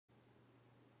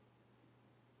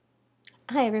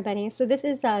Hi, everybody. So this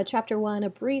is Chapter 1, a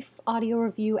brief audio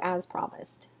review as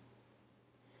promised.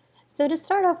 So to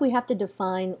start off, we have to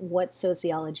define what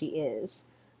sociology is.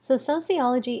 So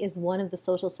sociology is one of the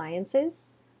social sciences,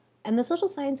 and the social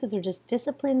sciences are just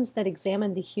disciplines that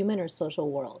examine the human or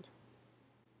social world.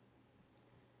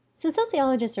 So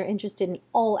sociologists are interested in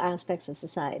all aspects of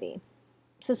society.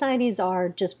 Societies are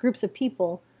just groups of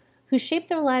people who shape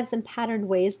their lives in patterned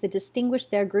ways that distinguish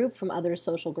their group from other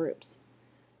social groups.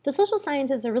 The social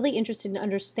sciences are really interested in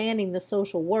understanding the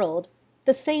social world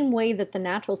the same way that the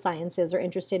natural sciences are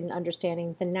interested in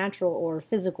understanding the natural or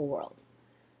physical world.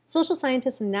 Social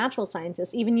scientists and natural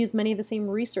scientists even use many of the same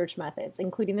research methods,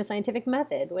 including the scientific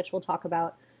method, which we'll talk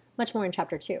about much more in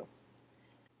Chapter 2.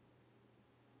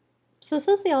 So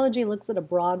sociology looks at a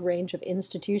broad range of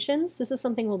institutions. This is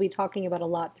something we'll be talking about a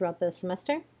lot throughout the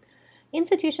semester.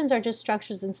 Institutions are just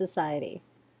structures in society,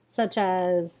 such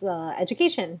as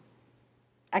education,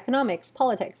 economics,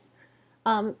 politics,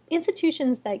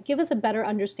 institutions that give us a better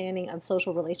understanding of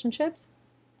social relationships.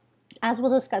 As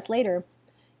we'll discuss later,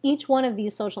 each one of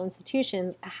these social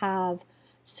institutions have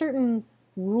certain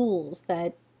rules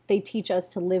that they teach us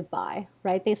to live by,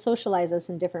 right? They socialize us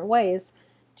in different ways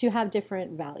to have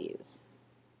different values.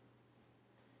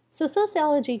 So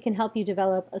sociology can help you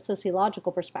develop a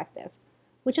sociological perspective,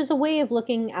 which is a way of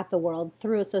looking at the world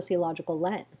through a sociological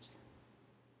lens.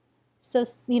 So,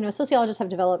 sociologists have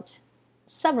developed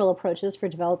several approaches for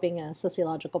developing a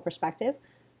sociological perspective.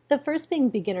 The first being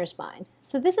beginner's mind.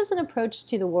 So this is an approach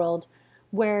to the world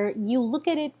where you look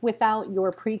at it without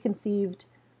your preconceived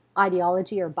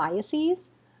ideology or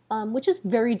biases, which is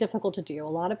very difficult to do. A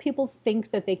lot of people think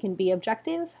that they can be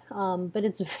objective, but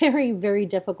it's very, very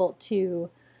difficult to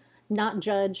not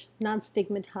judge, not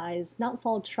stigmatize, not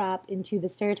fall trap into the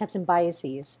stereotypes and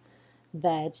biases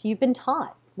that you've been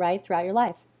taught, right, throughout your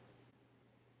life.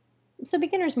 So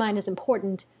beginner's mind is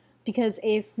important because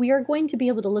if we are going to be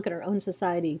able to look at our own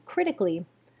society critically,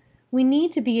 we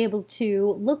need to be able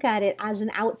to look at it as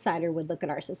an outsider would look at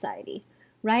our society,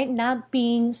 right? Not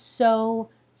being so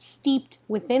steeped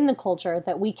within the culture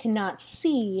that we cannot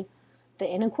see the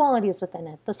inequalities within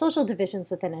it, the social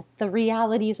divisions within it, the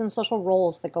realities and social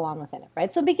roles that go on within it,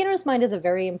 right? So beginner's mind is a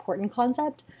very important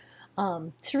concept.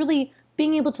 It's really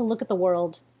being able to look at the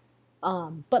world,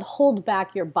 but hold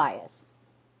back your bias.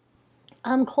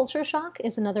 Culture shock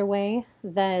is another way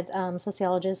that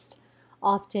sociologists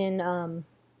often,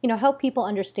 help people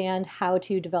understand how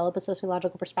to develop a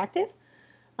sociological perspective.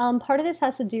 Part of this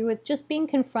has to do with just being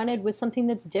confronted with something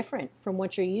that's different from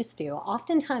what you're used to.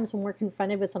 Oftentimes when we're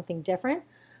confronted with something different,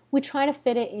 we try to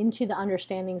fit it into the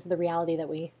understandings of the reality that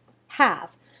we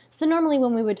have. So normally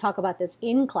when we would talk about this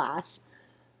in class,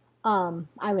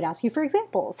 I would ask you for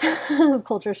examples of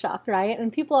culture shock, right?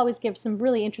 And people always give some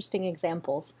really interesting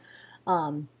examples.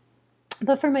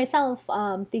 But for myself,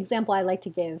 the example I like to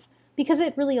give, because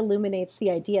it really illuminates the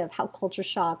idea of how culture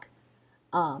shock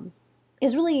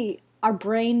is really our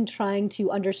brain trying to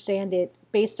understand it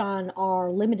based on our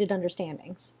limited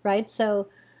understandings, right? So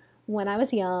when I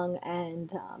was young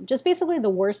and just basically the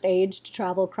worst age to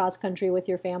travel cross country with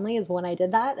your family is when I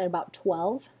did that at about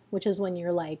 12, which is when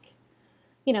you're like,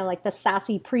 like the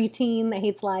sassy preteen that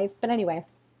hates life. But anyway,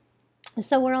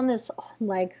 so we're on this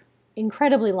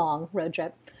incredibly long road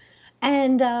trip.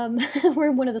 And we're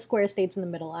in one of the square states in the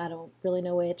middle. I don't really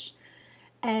know which.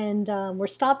 And we're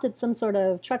stopped at some sort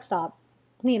of truck stop,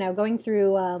 going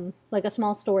through a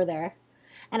small store there.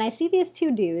 And I see these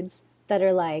two dudes that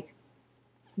are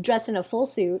dressed in a full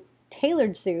suit,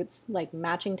 tailored suits,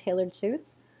 matching tailored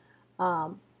suits.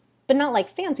 But not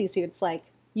fancy suits.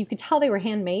 You could tell they were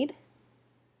handmade.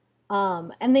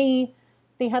 And they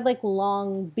had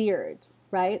long beards,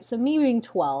 right? So me being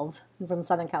 12 from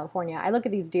Southern California, I look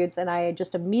at these dudes and I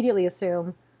just immediately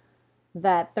assume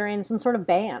that they're in some sort of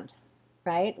band,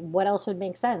 right? What else would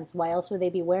make sense? Why else would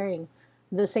they be wearing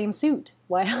the same suit?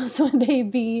 Why else would they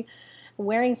be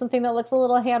wearing something that looks a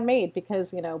little handmade?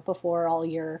 Because, before all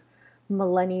your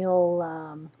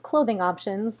millennial clothing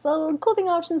options, so clothing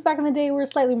options back in the day were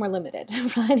slightly more limited,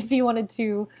 right? If you wanted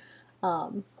to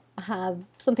have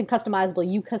something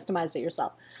customizable, you customized it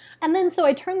yourself. And then so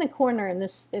I turn the corner in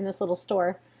this little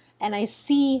store and I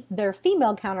see their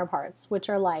female counterparts, which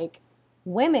are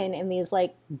women in these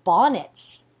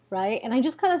bonnets, right? And I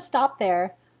just kind of stop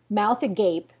there, mouth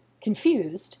agape,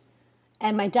 confused.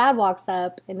 And my dad walks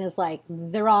up and is like,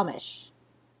 "They're Amish."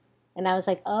 And I was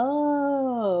like,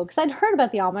 oh, because I'd heard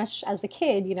about the Amish as a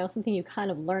kid, something you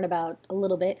kind of learn about a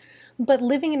little bit. But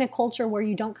living in a culture where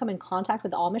you don't come in contact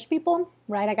with Amish people,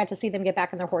 right? I got to see them get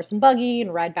back in their horse and buggy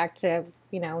and ride back to,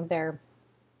 their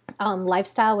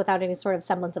lifestyle without any sort of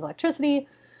semblance of electricity.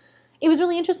 it was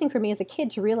really interesting for me as a kid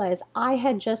to realize I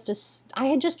had just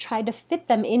tried to fit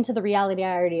them into the reality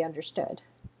I already understood,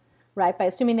 right? By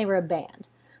assuming they were a band.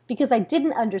 Because I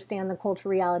didn't understand the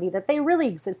cultural reality that they really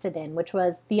existed in, which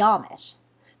was the Amish.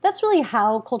 That's really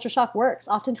how culture shock works.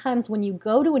 Oftentimes when you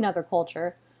go to another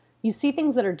culture, you see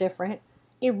things that are different,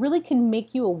 it really can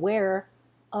make you aware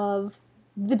of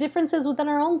the differences within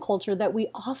our own culture that we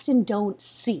often don't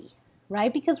see,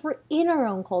 right? Because we're in our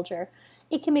own culture,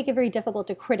 it can make it very difficult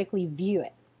to critically view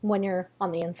it when you're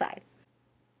on the inside.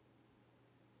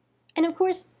 And of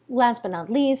course, last but not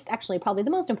least, actually probably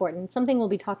the most important, something we'll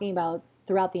be talking about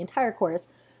throughout the entire course,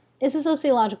 is the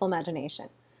sociological imagination,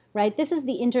 right? This is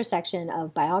the intersection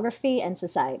of biography and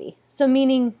society. So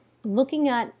meaning looking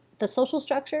at the social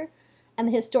structure and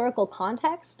the historical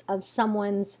context of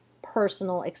someone's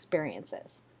personal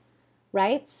experiences,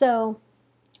 right? So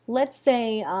let's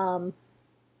say,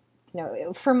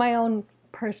 for my own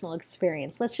personal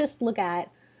experience, let's just look at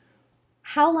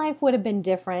how life would have been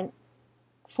different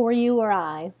for you or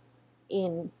I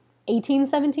in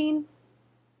 1817,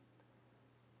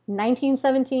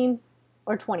 1917,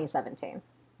 or 2017,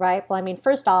 right? Well, I mean,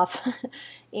 first off,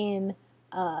 in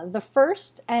the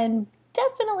first and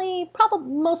definitely,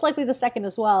 probably most likely the second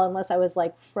as well, unless I was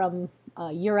like from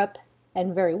Europe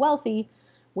and very wealthy,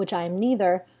 which I am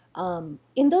neither.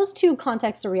 In those two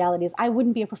contexts or realities, I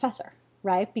wouldn't be a professor,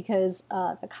 right? Because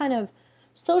the kind of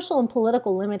social and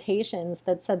political limitations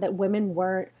that said that women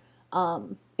weren't,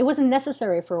 it wasn't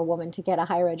necessary for a woman to get a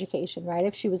higher education, right?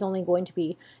 If she was only going to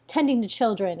be tending to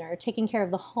children or taking care of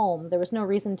the home, there was no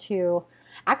reason to.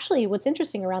 Actually, what's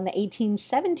interesting, around the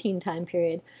 1817 time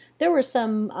period, there were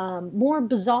some more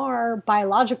bizarre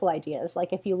biological ideas.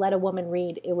 Like if you let a woman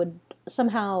read, it would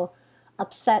somehow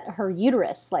upset her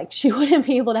uterus. Like she wouldn't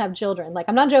be able to have children. Like,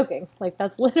 I'm not joking. Like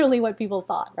that's literally what people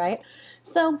thought, right?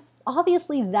 So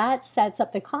obviously that sets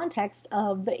up the context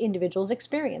of the individual's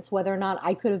experience, whether or not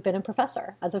I could have been a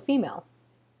professor as a female.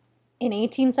 In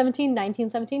 1817,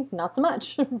 1917, not so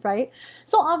much, right?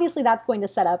 So obviously that's going to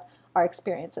set up our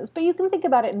experiences. But you can think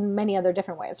about it in many other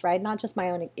different ways, right? Not just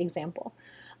my own example.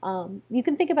 You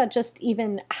can think about just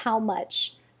even how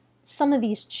much some of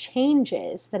these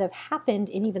changes that have happened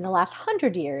in even the last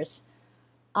 100 years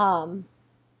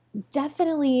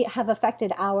definitely have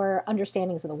affected our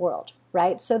understandings of the world,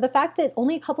 right? So the fact that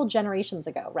only a couple generations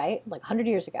ago, right, like 100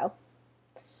 years ago,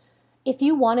 if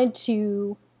you wanted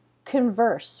to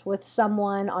converse with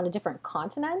someone on a different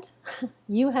continent,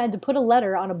 you had to put a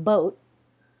letter on a boat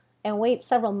and wait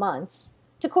several months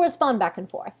to correspond back and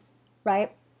forth,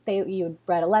 right? You'd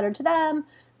write a letter to them,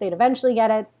 they'd eventually get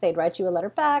it, they'd write you a letter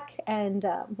back, and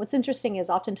what's interesting is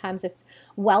oftentimes if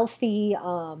wealthy,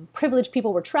 privileged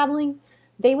people were traveling,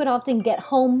 they would often get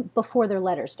home before their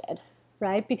letters did,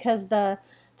 right? Because the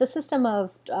system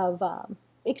of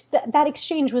that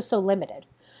exchange was so limited,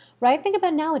 right? Think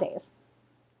about nowadays.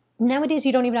 Nowadays,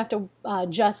 you don't even have to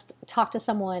just talk to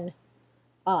someone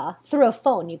through a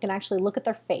phone. You can actually look at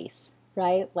their face,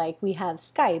 right? Like we have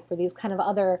Skype or these kind of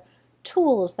other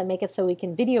tools that make it so we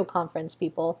can video conference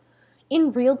people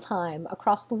in real time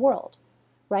across the world,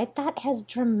 right? That has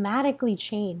dramatically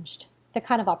changed the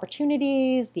kind of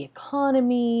opportunities, the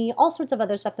economy, all sorts of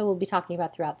other stuff that we'll be talking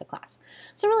about throughout the class.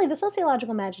 So really, the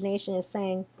sociological imagination is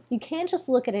saying you can't just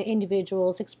look at an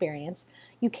individual's experience.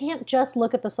 You can't just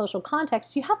look at the social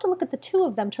context. You have to look at the two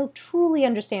of them to truly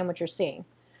understand what you're seeing,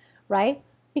 right?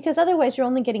 Because otherwise, you're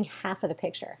only getting half of the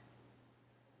picture.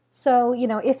 So,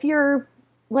 if you're,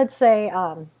 let's say,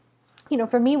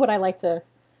 for me,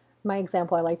 my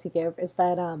example I like to give is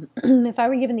that if I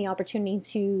were given the opportunity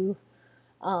to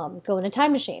go in a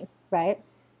time machine, right?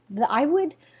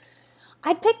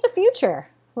 I'd pick the future,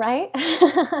 right?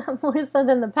 More so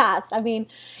than the past. I mean,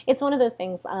 it's one of those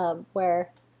things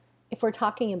where if we're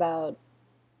talking about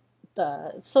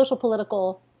the social,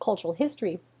 political, cultural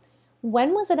history,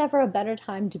 when was it ever a better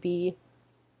time to be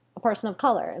a person of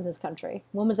color in this country?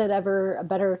 When was it ever a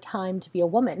better time to be a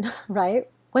woman, right?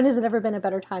 When has it ever been a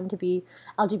better time to be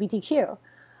LGBTQ?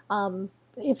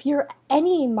 If you're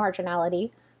any marginality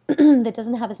that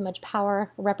doesn't have as much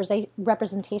power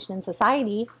representation in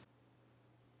society,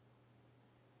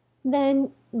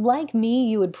 then like me,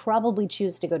 you would probably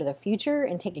choose to go to the future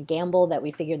and take a gamble that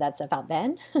we figured that stuff out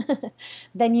then,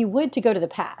 than you would to go to the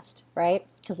past, right?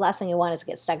 Because the last thing you want is to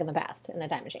get stuck in the past in a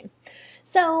time machine.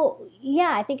 So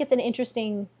yeah, I think it's an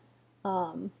interesting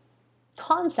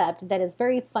concept that is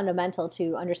very fundamental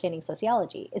to understanding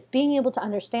sociology. It's being able to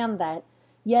understand that,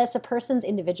 yes, a person's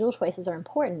individual choices are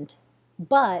important,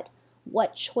 but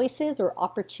what choices or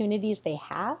opportunities they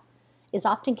have is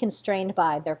often constrained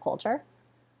by their culture,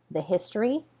 the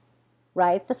history,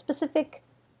 right? The specific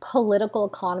political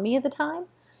economy of the time.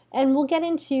 And we'll get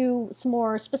into some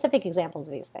more specific examples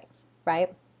of these things,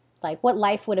 right? Like what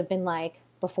life would have been like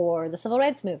before the civil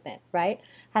rights movement, right?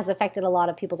 Has affected a lot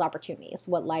of people's opportunities.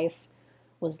 What life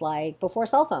was like before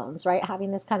cell phones, right?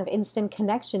 Having this kind of instant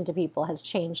connection to people has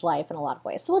changed life in a lot of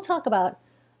ways. So we'll talk about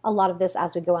a lot of this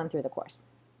as we go on through the course.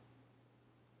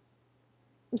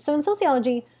 So in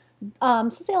sociology,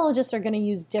 sociologists are going to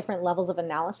use different levels of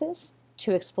analysis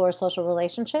to explore social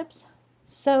relationships.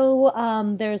 So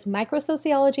there's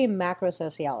microsociology and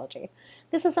macrosociology.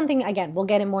 This is something, again, we'll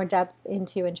get in more depth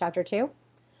into in Chapter 2.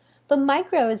 But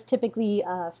micro is typically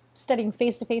studying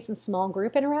face-to-face and small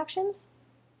group interactions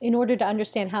in order to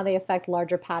understand how they affect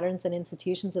larger patterns and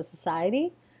institutions of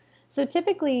society. So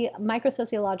typically,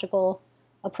 microsociological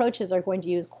approaches are going to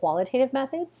use qualitative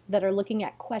methods that are looking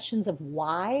at questions of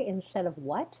why instead of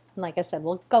what. And like I said,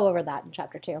 we'll go over that in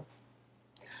Chapter 2.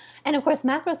 And of course,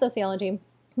 macrosociology,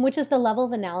 which is the level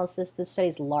of analysis that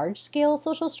studies large-scale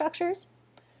social structures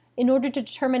in order to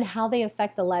determine how they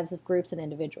affect the lives of groups and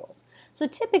individuals. So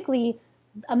typically,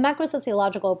 a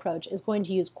macrosociological approach is going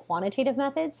to use quantitative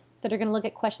methods that are going to look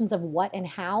at questions of what and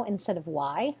how instead of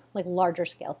why, like larger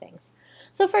scale things.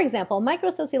 So for example,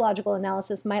 microsociological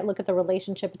analysis might look at the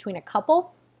relationship between a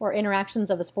couple or interactions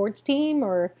of a sports team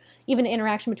or even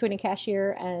interaction between a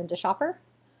cashier and a shopper.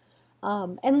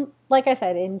 And like I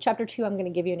said, in Chapter 2, I'm going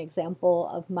to give you an example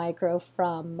of micro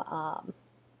from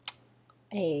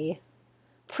a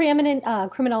preeminent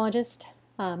criminologist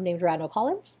named Randall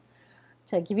Collins,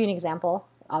 to give you an example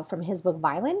from his book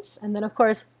Violence. And then, of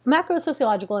course,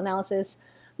 macro-sociological analysis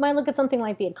might look at something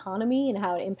like the economy and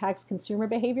how it impacts consumer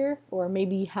behavior, or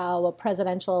maybe how a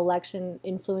presidential election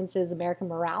influences American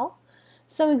morale.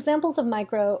 So examples of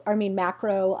macro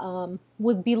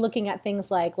would be looking at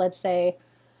things like, let's say,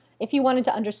 if you wanted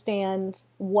to understand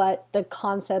what the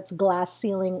concepts glass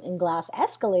ceiling and glass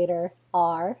escalator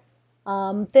are,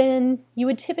 then you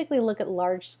would typically look at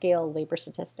large-scale labor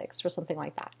statistics for something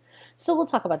like that. So we'll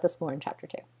talk about this more in Chapter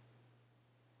 2.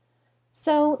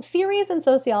 So theories in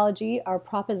sociology are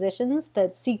propositions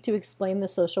that seek to explain the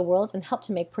social world and help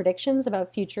to make predictions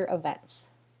about future events.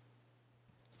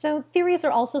 So theories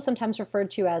are also sometimes referred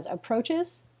to as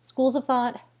approaches, schools of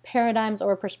thought, paradigms,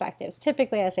 or perspectives.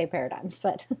 Typically I say paradigms,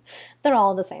 but they're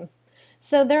all the same.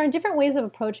 So there are different ways of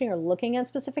approaching or looking at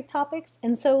specific topics,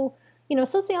 and so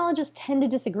sociologists tend to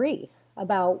disagree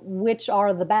about which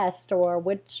are the best or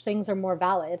which things are more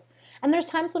valid. And there's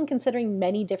times when considering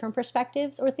many different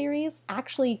perspectives or theories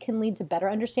actually can lead to better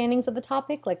understandings of the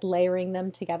topic, like layering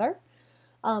them together.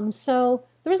 So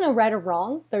there is no right or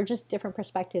wrong. They're just different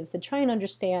perspectives that try and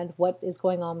understand what is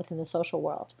going on within the social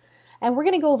world. And we're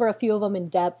going to go over a few of them in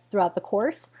depth throughout the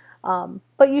course.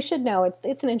 But you should know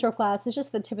it's an intro class. It's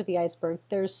just the tip of the iceberg.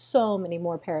 There's so many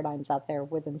more paradigms out there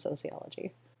within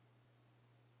sociology.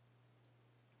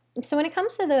 So when it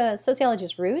comes to the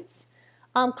sociology's roots,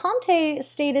 Comte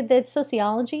stated that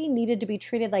sociology needed to be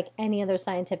treated like any other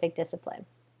scientific discipline.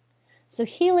 So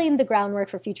he laid the groundwork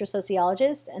for future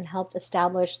sociologists and helped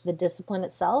establish the discipline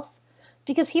itself,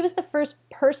 because he was the first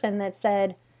person that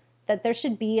said that there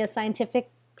should be a scientific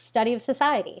study of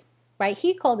society, right?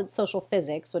 He called it social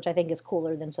physics, which I think is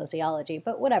cooler than sociology,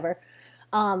 but whatever.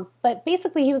 But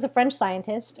basically he was a French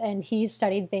scientist and he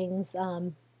studied things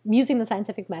using the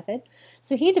scientific method.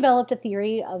 So he developed a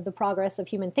theory of the progress of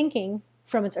human thinking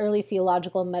from its early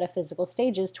theological and metaphysical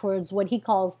stages towards what he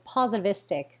calls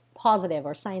positive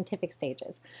or scientific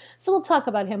stages. So we'll talk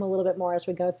about him a little bit more as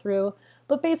we go through.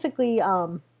 But basically,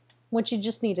 what you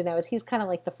just need to know is he's kind of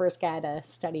like the first guy to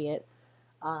study it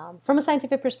from a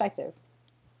scientific perspective.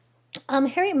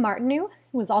 Harriet Martineau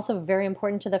was also very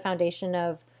important to the foundation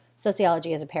of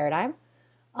sociology as a paradigm.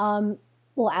 As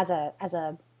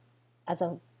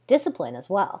a discipline as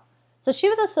well. So she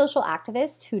was a social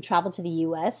activist who traveled to the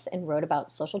US and wrote about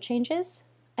social changes.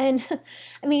 And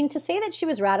I mean, to say that she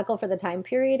was radical for the time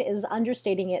period is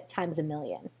understating it times a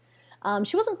million.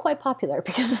 She wasn't quite popular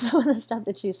because of some of the stuff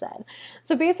that she said.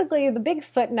 So basically, the big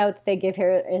footnote that they give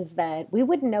here is that we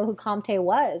wouldn't know who Comte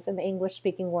was in the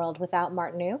English-speaking world without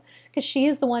Martineau, because she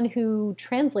is the one who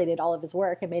translated all of his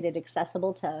work and made it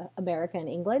accessible to America and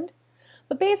England.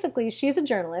 But basically, she's a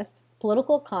journalist,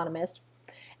 political economist,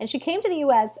 and she came to the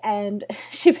U.S. and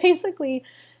she basically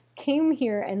came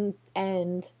here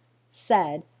and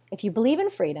said, if you believe in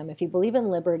freedom, if you believe in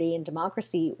liberty and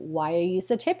democracy, why are you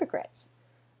such hypocrites?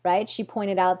 Right? She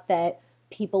pointed out that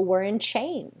people were in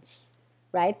chains,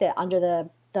 right? That under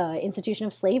the institution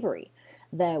of slavery,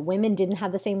 that women didn't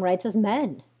have the same rights as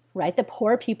men, right? The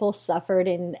poor people suffered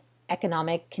in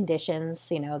economic conditions,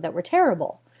 that were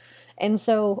terrible. And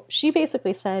so she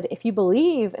basically said, if you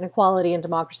believe in equality and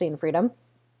democracy and freedom,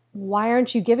 Why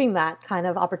aren't you giving that kind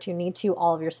of opportunity to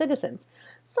all of your citizens?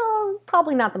 So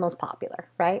probably not the most popular,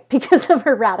 right? Because of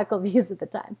her radical views at the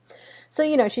time.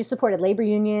 So, she supported labor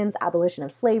unions, abolition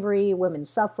of slavery, women's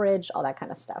suffrage, all that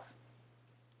kind of stuff.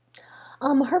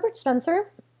 Herbert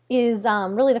Spencer is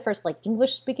really the first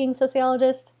English-speaking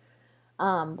sociologist,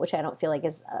 which I don't feel like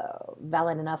is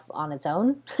valid enough on its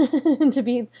own to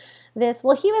be this.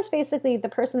 Well, he was basically the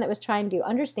person that was trying to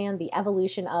understand the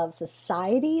evolution of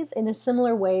societies in a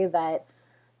similar way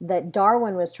that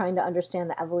Darwin was trying to understand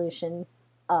the evolution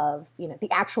of,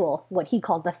 the actual, what he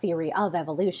called the theory of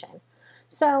evolution.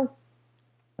 So,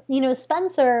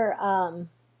 Spencer,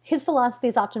 his philosophy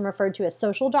is often referred to as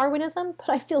social Darwinism, but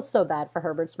I feel so bad for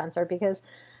Herbert Spencer because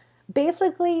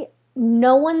basically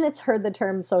no one that's heard the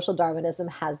term social Darwinism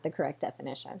has the correct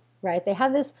definition, right? They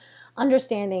have this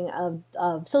understanding of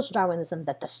social Darwinism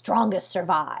that the strongest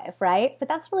survive, right? But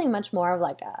that's really much more of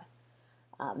like a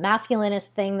masculinist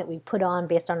thing that we put on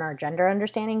based on our gender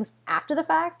understandings after the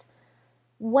fact.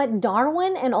 What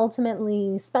Darwin and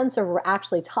ultimately Spencer were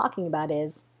actually talking about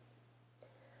is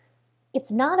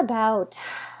it's not about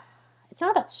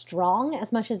strong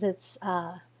as much as it's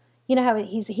how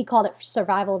he called it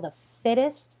survival of the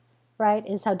fittest, right,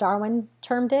 is how Darwin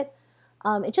termed it.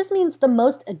 It just means the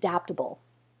most adaptable.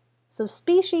 So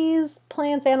species,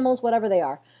 plants, animals, whatever they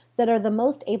are, that are the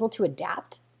most able to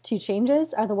adapt to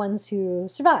changes are the ones who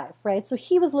survive, right? So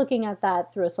he was looking at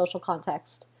that through a social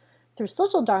context, through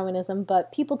social Darwinism,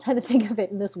 but people tend to think of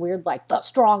it in this weird, the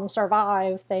strong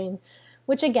survive thing,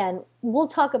 which again, we'll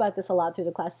talk about this a lot through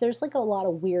the class. There's a lot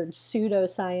of weird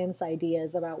pseudoscience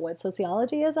ideas about what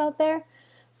sociology is out there.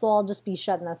 So I'll just be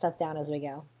shutting that stuff down as we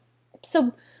go.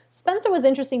 So Spencer was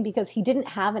interesting because he didn't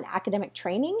have an academic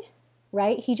training,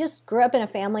 right? He just grew up in a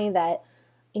family that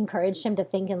encouraged him to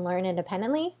think and learn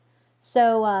independently.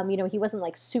 So, he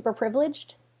wasn't super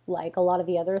privileged like a lot of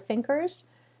the other thinkers.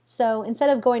 So instead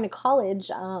of going to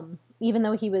college, even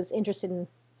though he was interested in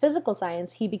physical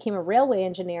science, he became a railway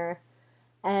engineer.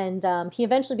 And he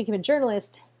eventually became a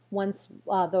journalist once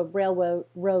the railroad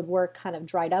work kind of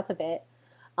dried up a bit.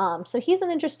 So he's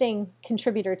an interesting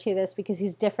contributor to this because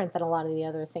he's different than a lot of the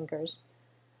other thinkers.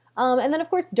 And then, of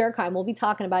course, Durkheim. We'll be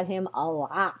talking about him a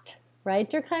lot, right?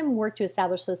 Durkheim worked to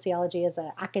establish sociology as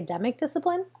an academic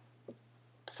discipline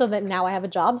so that now I have a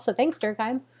job. So thanks,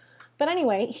 Durkheim. But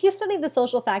anyway, he studied the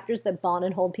social factors that bond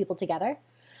and hold people together.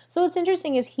 So what's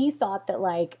interesting is he thought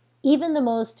that, even the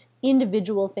most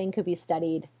individual thing could be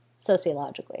studied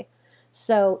sociologically.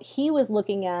 So he was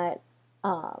looking at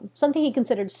something he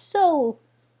considered so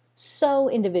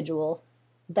individual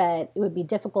that it would be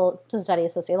difficult to study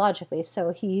sociologically.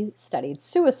 So he studied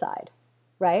suicide,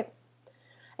 right?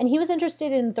 And he was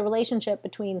interested in the relationship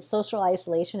between social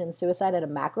isolation and suicide at a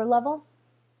macro level.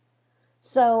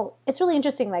 So it's really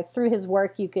interesting, through his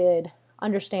work, you could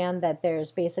understand that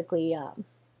there's basically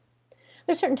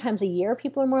there's certain times a year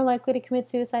people are more likely to commit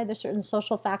suicide. There's certain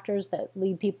social factors that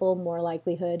lead people more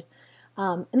likelihood.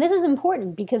 And this is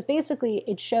important because basically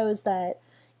it shows that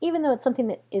even though it's something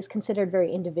that is considered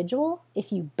very individual,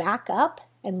 if you back up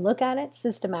and look at it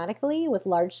systematically with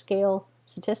large-scale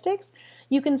statistics,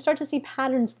 you can start to see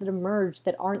patterns that emerge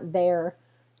that aren't there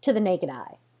to the naked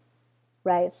eye,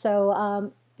 right?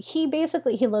 So he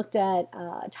looked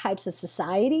at types of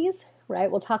societies, right?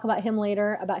 We'll talk about him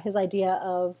later, about his idea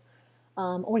of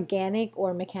organic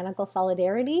or mechanical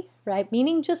solidarity, right?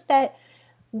 Meaning just that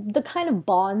the kind of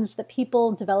bonds that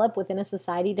people develop within a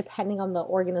society depending on the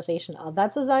organization of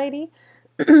that society.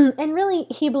 And really,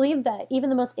 he believed that even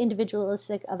the most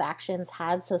individualistic of actions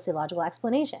had sociological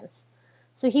explanations.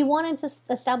 So he wanted to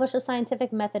establish a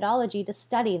scientific methodology to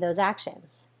study those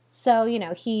actions. So,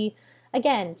 he,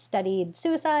 again, studied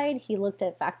suicide. He looked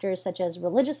at factors such as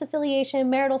religious affiliation,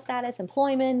 marital status,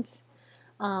 employment.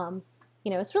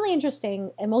 It's really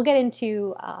interesting, and we'll get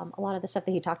into a lot of the stuff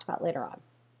that he talked about later on.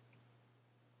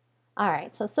 All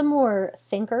right, so some more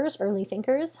thinkers, early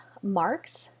thinkers.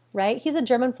 Marx, right? He's a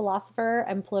German philosopher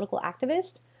and political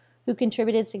activist who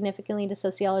contributed significantly to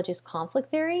sociology's conflict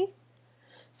theory.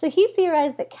 So he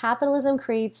theorized that capitalism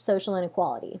creates social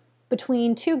inequality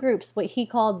between two groups, what he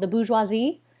called the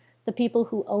bourgeoisie, the people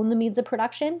who own the means of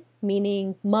production,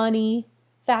 meaning money,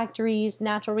 factories,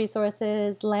 natural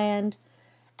resources, land,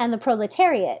 and the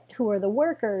proletariat, who are the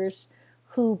workers,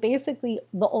 who basically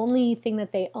the only thing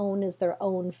that they own is their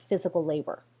own physical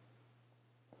labor,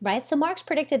 right? So Marx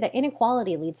predicted that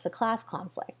inequality leads to class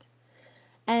conflict.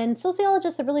 And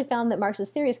sociologists have really found that Marx's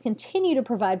theories continue to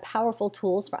provide powerful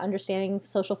tools for understanding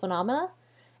social phenomena,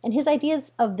 and his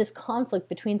ideas of this conflict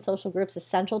between social groups is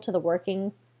central to the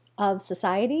working of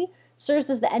society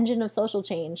serves as the engine of social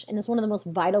change and is one of the most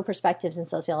vital perspectives in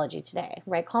sociology today,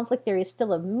 right? Conflict theory is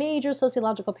still a major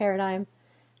sociological paradigm,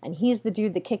 and he's the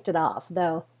dude that kicked it off,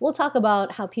 though we'll talk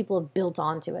about how people have built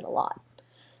onto it a lot.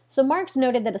 So Marx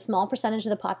noted that a small percentage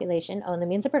of the population owned the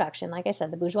means of production, like I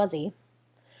said, the bourgeoisie,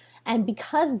 and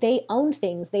because they owned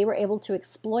things, they were able to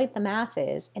exploit the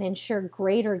masses and ensure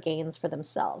greater gains for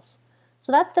themselves.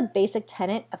 So that's the basic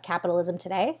tenet of capitalism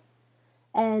today.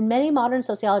 And many modern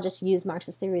sociologists use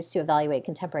Marxist theories to evaluate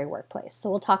contemporary workplace. So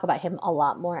we'll talk about him a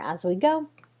lot more as we go.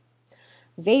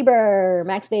 Weber,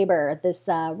 Max Weber, this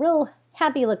real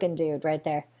happy-looking dude right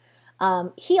there.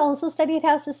 He also studied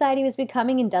how society was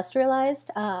becoming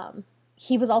industrialized.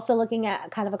 He was also looking at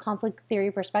kind of a conflict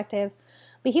theory perspective,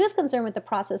 but he was concerned with the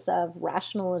process of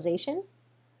rationalization,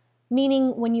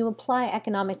 meaning when you apply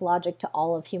economic logic to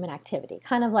all of human activity,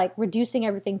 kind of like reducing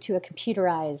everything to a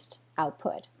computerized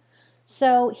output.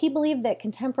 So he believed that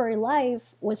contemporary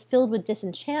life was filled with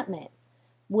disenchantment,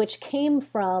 which came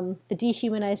from the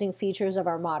dehumanizing features of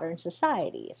our modern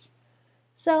societies.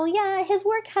 So yeah, his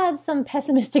work had some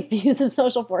pessimistic views of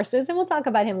social forces, and we'll talk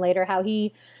about him later, how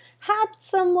he had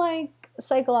some like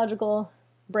psychological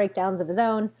breakdowns of his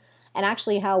own, and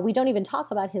actually how we don't even talk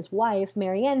about his wife,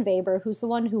 Marianne Weber, who's the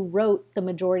one who wrote the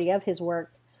majority of his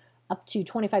work up to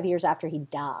 25 years after he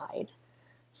died.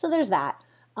 So there's that.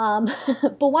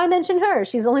 But why mention her?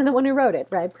 She's only the one who wrote it,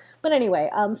 right? But anyway,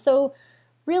 so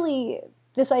really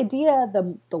this idea,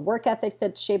 the work ethic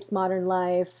that shapes modern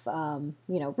life,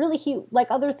 really he,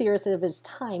 like other theorists of his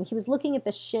time, he was looking at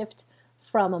the shift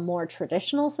from a more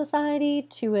traditional society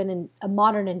to a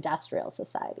modern industrial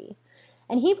society.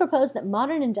 And he proposed that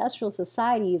modern industrial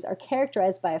societies are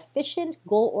characterized by efficient,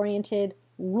 goal-oriented,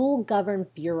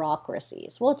 rule-governed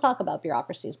bureaucracies. We'll talk about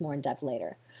bureaucracies more in depth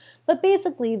later. But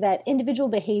basically that individual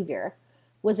behavior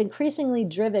was increasingly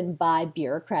driven by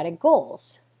bureaucratic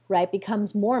goals, right?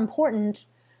 Becomes more important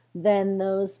than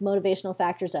those motivational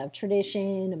factors of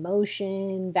tradition,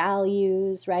 emotion,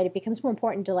 values, right? It becomes more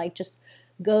important to like just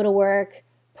go to work,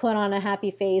 put on a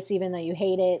happy face even though you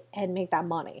hate it, and make that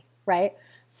money, right?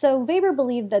 So Weber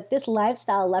believed that this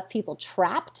lifestyle left people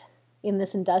trapped in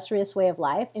this industrious way of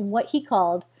life in what he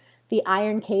called the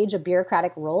iron cage of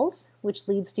bureaucratic rules, which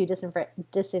leads to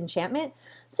disenchantment.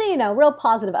 So, real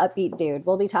positive, upbeat dude.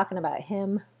 We'll be talking about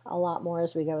him a lot more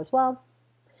as we go as well.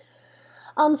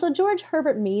 So George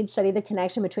Herbert Mead studied the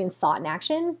connection between thought and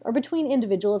action, or between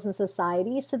individuals and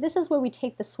society. So this is where we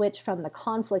take the switch from the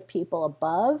conflict people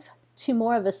above to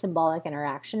more of a symbolic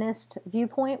interactionist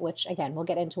viewpoint, which, again, we'll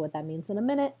get into what that means in a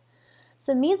minute.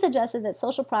 So Mead suggested that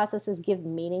social processes give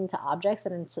meaning to objects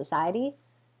and in society,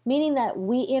 meaning that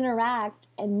we interact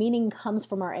and meaning comes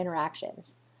from our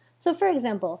interactions. So, for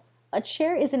example, a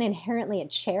chair isn't inherently a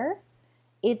chair.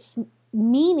 Its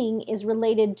meaning is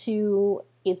related to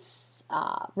its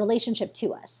relationship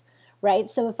to us, right?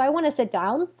 So if I want to sit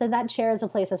down, then that chair is a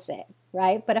place to sit,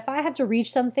 right? But if I have to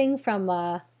reach something from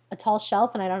a tall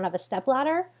shelf and I don't have a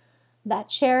stepladder, that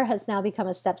chair has now become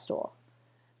a step stool,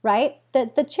 right?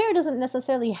 The chair doesn't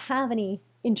necessarily have any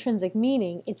intrinsic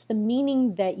meaning. It's the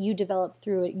meaning that you develop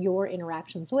through your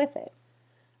interactions with it,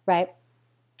 right?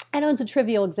 I know it's a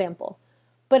trivial example,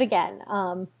 but again,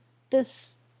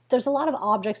 there's a lot of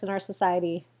objects in our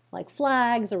society, like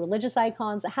flags or religious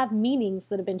icons, that have meanings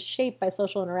that have been shaped by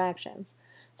social interactions.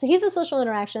 So he's a social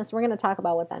interactionist. We're going to talk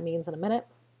about what that means in a minute.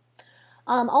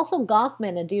 Also,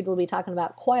 Goffman, a dude we'll be talking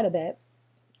about quite a bit,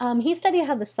 he studied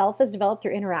how the self is developed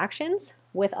through interactions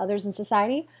with others in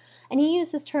society, and he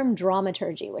used this term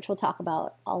dramaturgy, which we'll talk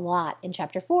about a lot in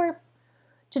Chapter 4,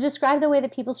 to describe the way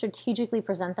that people strategically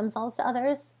present themselves to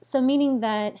others. So meaning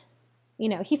that,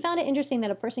 he found it interesting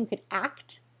that a person could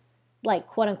act, like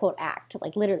quote-unquote act,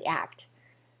 like literally act,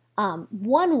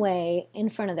 one way in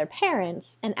front of their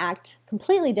parents and act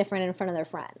completely different in front of their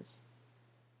friends,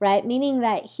 right? Meaning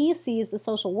that he sees the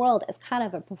social world as kind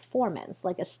of a performance,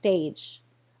 like a stage,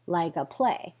 like a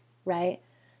play, right?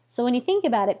 So when you think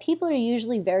about it, people are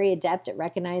usually very adept at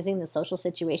recognizing the social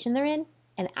situation they're in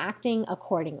and acting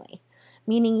accordingly.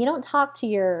 Meaning you don't talk to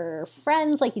your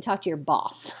friends like you talk to your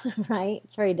boss, right?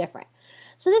 It's very different.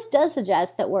 So this does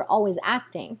suggest that we're always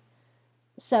acting.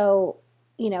 So,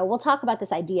 we'll talk about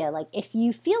this idea, like if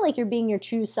you feel like you're being your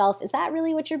true self, is that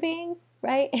really what you're being,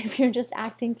 right? If you're just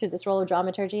acting through this role of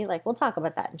dramaturgy, like we'll talk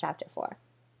about that in Chapter 4.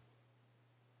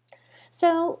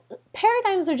 So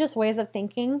paradigms are just ways of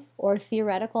thinking or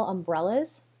theoretical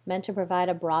umbrellas meant to provide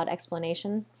a broad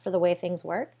explanation for the way things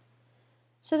work.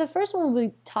 So the first one we'll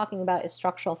be talking about is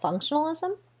structural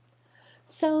functionalism.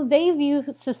 So they view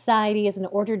society as an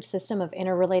ordered system of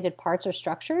interrelated parts or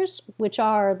structures, which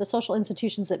are the social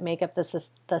institutions that make up the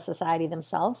society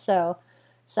themselves. So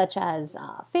such as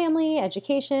family,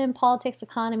 education, politics,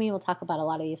 economy. We'll talk about a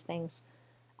lot of these things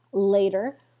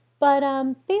later.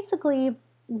 But basically,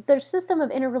 their system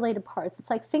of interrelated parts. It's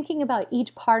like thinking about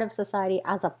each part of society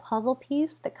as a puzzle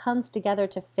piece that comes together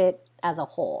to fit as a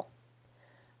whole,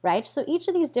 right? So each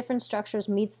of these different structures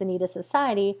meets the need of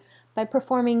society by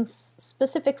performing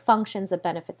specific functions that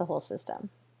benefit the whole system.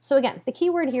 So again, the key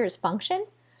word here is function.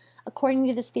 According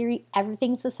to this theory,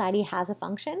 everything in society has a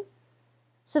function.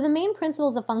 So the main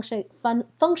principles of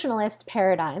functionalist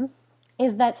paradigm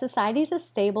is that society is a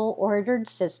stable, ordered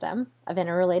system of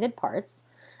interrelated parts,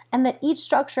 and that each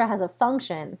structure has a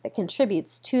function that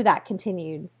contributes to that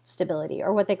continued stability,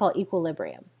 or what they call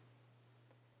equilibrium.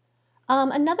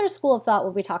 Another school of thought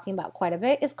we'll be talking about quite a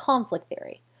bit is conflict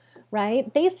theory,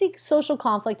 right? They see social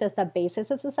conflict as the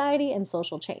basis of society and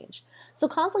social change. So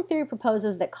conflict theory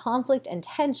proposes that conflict and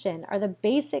tension are the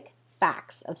basic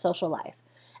facts of social life.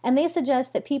 And they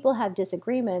suggest that people have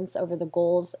disagreements over the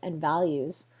goals and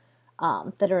values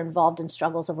that are involved in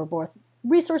struggles over both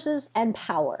resources and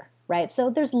power, right? So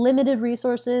there's limited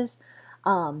resources,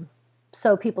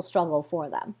 so people struggle for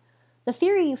them. The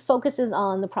theory focuses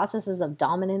on the processes of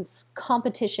dominance,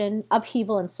 competition,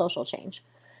 upheaval, and social change.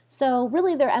 So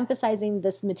really they're emphasizing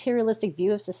this materialistic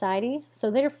view of society. So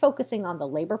they're focusing on the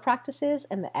labor practices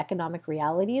and the economic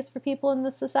realities for people in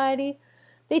the society.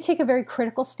 They take a very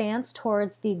critical stance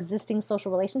towards the existing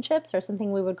social relationships, or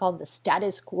something we would call the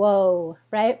status quo,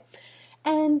 right?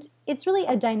 And it's really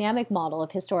a dynamic model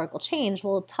of historical change.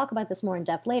 We'll talk about this more in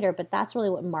depth later, but that's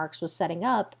really what Marx was setting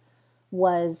up,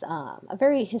 was a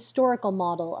very historical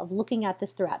model of looking at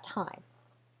this throughout time.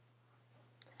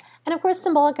 And of course,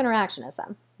 symbolic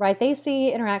interactionism, right? They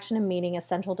see interaction and meaning as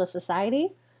central to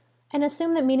society and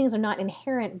assume that meanings are not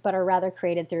inherent, but are rather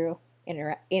created through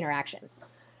interactions.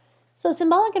 So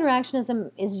symbolic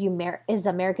interactionism is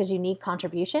America's unique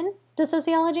contribution to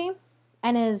sociology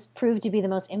and is proved to be the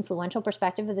most influential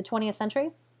perspective of the 20th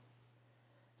century.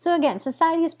 So again,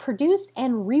 society is produced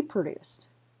and reproduced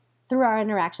through our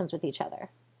interactions with each other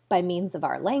by means of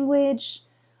our language,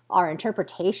 our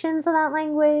interpretations of that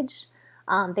language.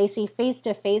 They see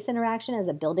face-to-face interaction as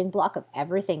a building block of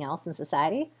everything else in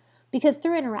society, because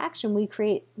through interaction we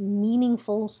create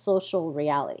meaningful social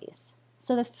realities.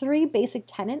 So the three basic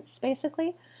tenets,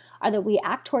 basically, are that we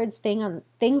act towards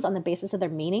things on the basis of their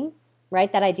meaning,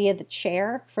 right? That idea of the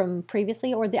chair from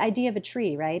previously, or the idea of a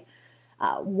tree, right?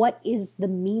 What is the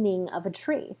meaning of a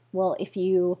tree? Well, if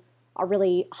you are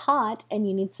really hot and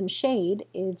you need some shade,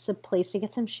 it's a place to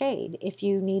get some shade. If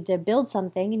you need to build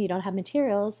something and you don't have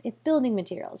materials, it's building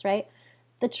materials, right?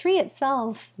 The tree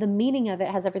itself, the meaning of it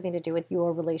has everything to do with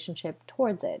your relationship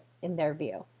towards it, in their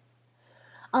view.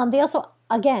 They also,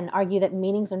 again, argue that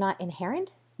meanings are not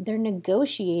inherent. They're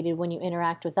negotiated when you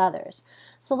interact with others.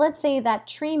 So let's say that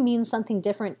tree means something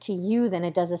different to you than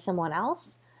it does to someone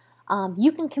else.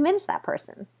 You can convince that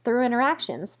person through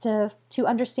interactions to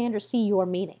understand or see your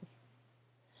meaning.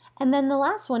 And then the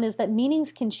last one is that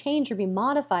meanings can change or be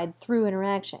modified through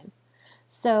interaction.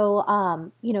 So,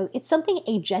 it's something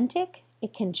agentic.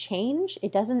 It can change.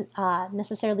 It doesn't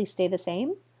necessarily stay the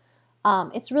same.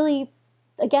 It's really,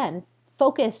 again,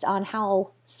 focused on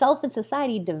how self and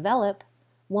society develop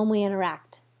when we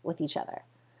interact with each other.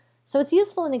 So it's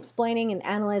useful in explaining and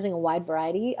analyzing a wide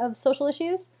variety of social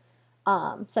issues,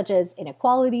 such as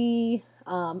inequality,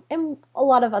 and a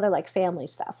lot of other like family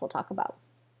stuff we'll talk about.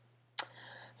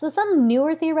 So some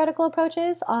newer theoretical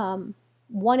approaches,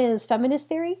 one is feminist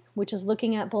theory, which is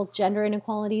looking at both gender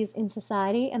inequalities in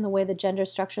society and the way that gender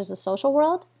structures the social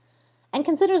world, and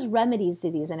considers remedies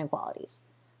to these inequalities.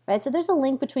 Right? So there's a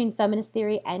link between feminist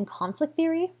theory and conflict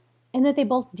theory, in that they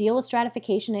both deal with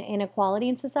stratification and inequality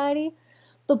in society,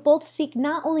 but both seek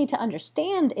not only to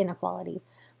understand inequality,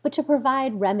 but to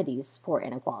provide remedies for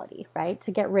inequality, right?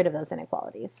 To get rid of those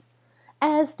inequalities.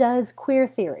 As does queer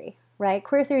theory, right?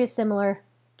 Queer theory is similar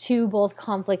to both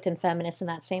conflict and feminist in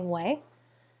that same way.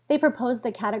 They propose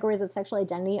that categories of sexual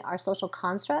identity are social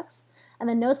constructs, and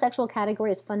that no sexual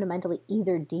category is fundamentally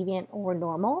either deviant or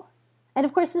normal. And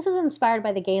of course, this is inspired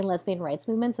by the gay and lesbian rights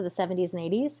movements of the 70s and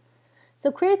 80s.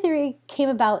 So queer theory came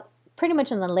about pretty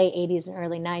much in the late 80s and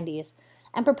early 90s,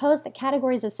 and proposed that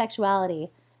categories of sexuality,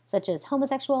 such as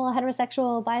homosexual,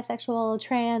 heterosexual, bisexual,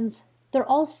 trans, they're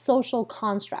all social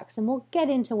constructs, and we'll get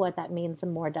into what that means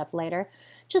in more depth later,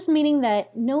 just meaning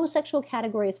that no sexual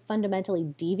category is fundamentally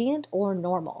deviant or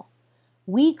normal.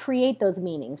 We create those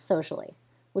meanings socially,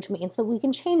 which means that we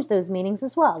can change those meanings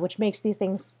as well, which makes these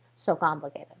things so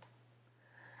complicated.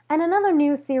 And another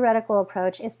new theoretical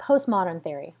approach is postmodern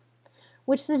theory,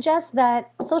 which suggests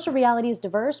that social reality is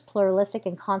diverse, pluralistic,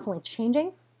 and constantly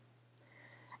changing.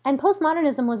 And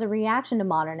postmodernism was a reaction to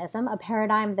modernism, a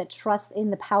paradigm that trusts in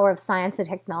the power of science and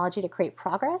technology to create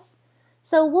progress.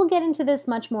 So we'll get into this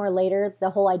much more later.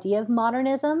 The whole idea of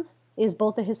modernism is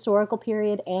both a historical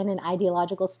period and an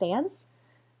ideological stance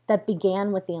that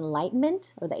began with the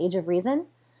Enlightenment, or the Age of Reason,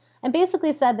 and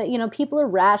basically said that, people are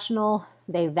rational,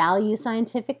 they value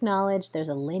scientific knowledge, there's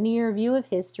a linear view of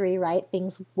history, right?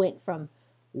 Things went from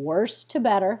worse to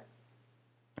better,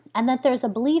 and that there's a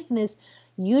belief in this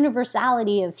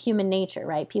universality of human nature,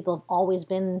 right? People have always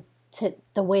been to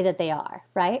the way that they are,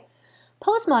 right?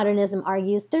 Postmodernism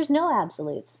argues there's no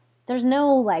absolutes. There's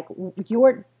no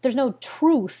there's no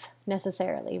truth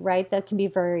necessarily, right? That can be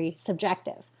very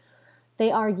subjective.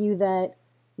 They argue that,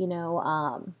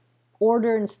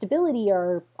 order and stability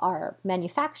are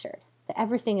manufactured, that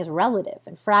everything is relative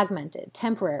and fragmented,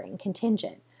 temporary and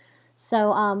contingent. So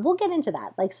we'll get into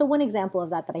that. So one example of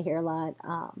that I hear a lot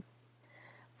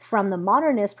from the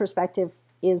modernist perspective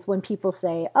is when people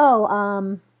say,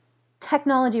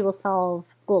 technology will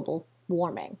solve global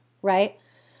warming, right?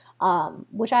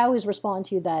 Which I always respond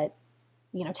to that,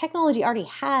 technology already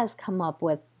has come up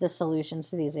with the solutions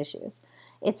to these issues.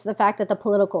 It's the fact that the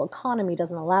political economy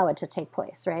doesn't allow it to take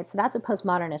place, right? So that's what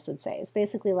postmodernists would say. It's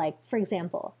basically for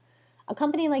example, a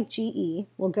company like GE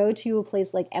will go to a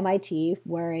place like MIT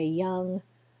where a young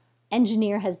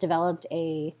engineer has developed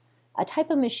a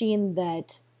type of machine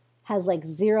that has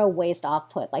zero waste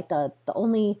output. The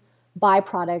only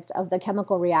byproduct of the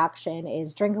chemical reaction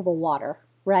is drinkable water,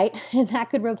 right? And that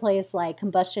could replace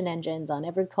combustion engines on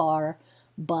every car,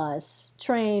 bus,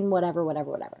 train, whatever.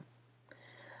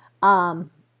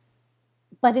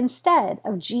 But instead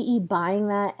of GE buying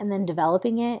that and then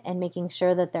developing it and making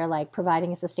sure that they're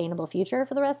providing a sustainable future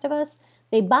for the rest of us,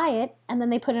 they buy it and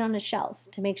then they put it on a shelf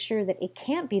to make sure that it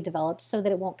can't be developed so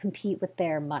that it won't compete with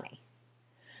their money.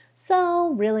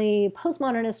 So really,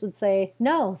 postmodernists would say,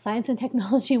 no, science and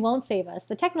technology won't save us.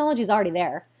 The technology is already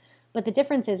there. But the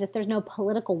difference is if there's no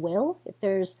political will, if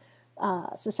there's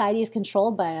society is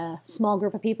controlled by a small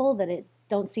group of people that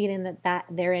don't see it in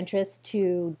their interest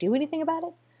to do anything about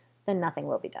it, then nothing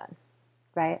will be done,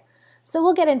 right? So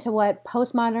we'll get into what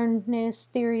postmodernist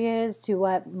theory is, to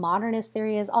what modernist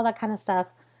theory is, all that kind of stuff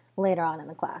later on in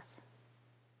the class.